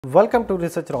Welcome to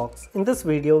Research Rocks. In this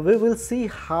video, we will see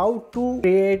how to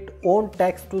create own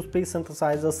text-to-speech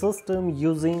synthesizer system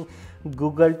using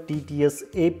Google TTS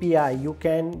API. You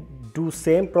can do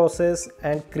same process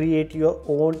and create your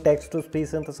own text-to-speech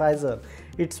synthesizer.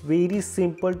 It's very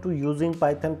simple to using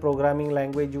Python programming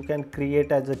language. You can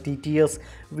create as a TTS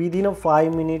within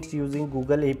 5 minutes using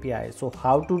Google API. So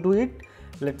how to do it?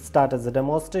 Let's start as a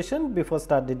demonstration. Before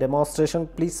start the demonstration,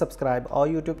 please subscribe our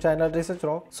YouTube channel Research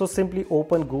Rock. So simply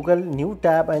open Google new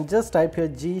tab and just type here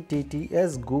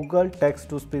gTTS Google Text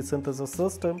to Speech Synthesis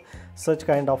System. Such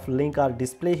kind of link are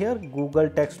display here.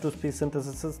 Google Text to Speech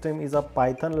Synthesis System is a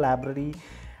Python library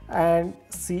and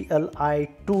CLI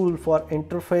tool for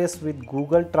interface with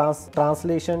Google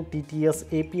Translation TTS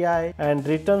API and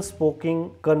written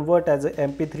spoken convert as a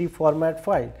MP3 format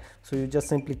file. So you just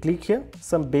simply click here.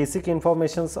 Some basic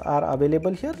informations are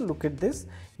available here. Look at this.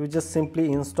 You just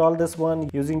simply install this one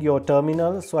using your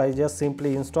terminal. So I just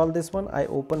simply install this one. I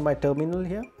open my terminal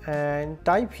here and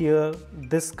type here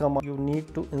this command you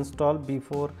need to install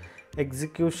before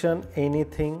execution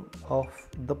anything of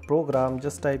the program.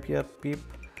 Just type here pip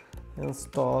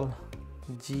install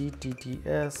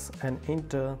gTTS and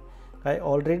enter. I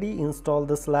already installed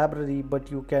this library,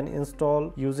 but you can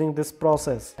install using this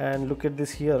process. And look at this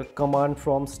here, command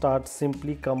from start,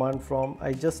 simply command from.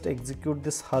 I just execute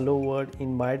this hello word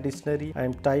in my dictionary.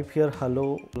 I'm type here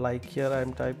hello, like here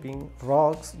I'm typing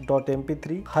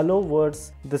rocks.mp3 hello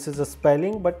words. This is a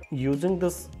spelling, but using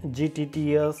this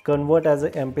gTTS convert as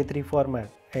a mp3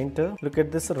 format. Enter. Look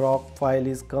at this rock file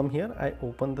is come here. I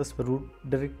open this root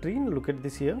directory. Look at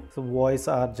this here. So voice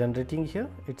are generating here.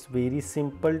 It's very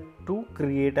simple to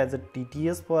create as a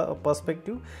TTS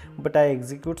perspective, but I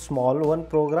execute small one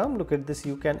program. Look at this.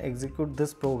 You can execute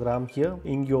this program here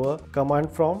in your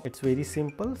command from. It's very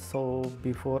simple. So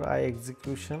before I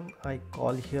execution, I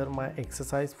call here my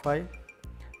exercise file.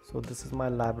 So this is my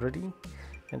library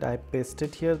and I paste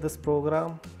it here, this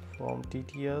program from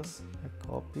TTS. I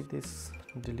copy this,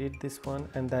 delete this one,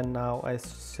 and then now I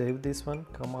save this one.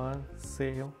 Command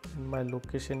save, and my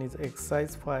location is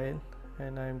exercise file,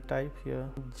 and I'm type here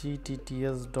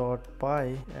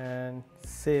gtts.py and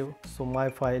save. So my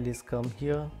file is come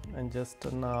here, and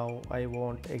just now I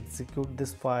want execute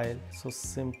this file. So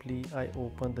simply I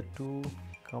open the tool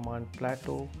command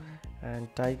plateau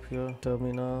and type here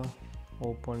terminal,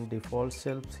 open default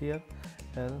shelves here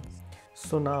else.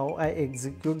 So now I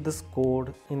execute this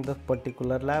code in the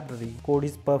particular library. Code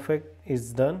is perfect,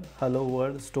 it's done. Hello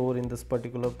world store in this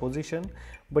particular position,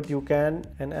 but you can,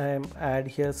 and I am add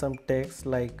here some text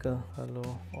like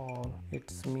hello all,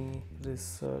 it's me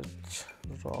Research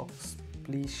Rocks,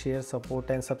 please share,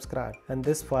 support and subscribe. And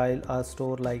this file are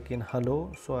stored like in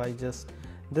hello. So I just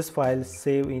this file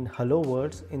save in hello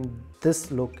words in this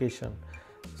location.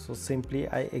 So simply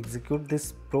I execute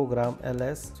this program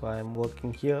ls. So I am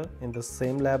working here in the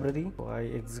same library. So I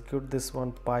execute this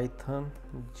one Python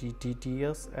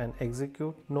gTTS and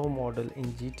execute no model in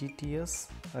gTTS.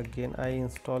 Again I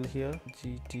install here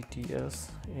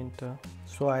gTTS, enter.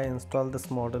 So I install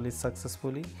this model is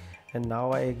successfully, and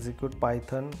now I execute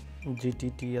Python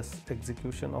gTTS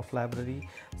execution of library.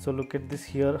 So look at this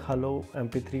here, hello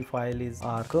mp3 file is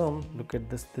come. Look at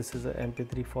this, this is a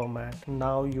mp3 format.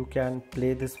 Now you can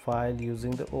play this file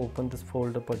using the open this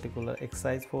folder, particular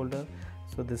exercise folder.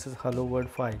 So this is hello world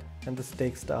file, and this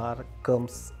text are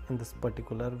comes in this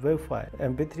particular web file,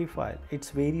 mp3 file.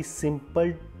 It's very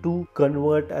simple to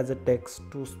convert as a text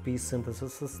to speech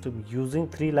synthesis system using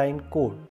 3-line code.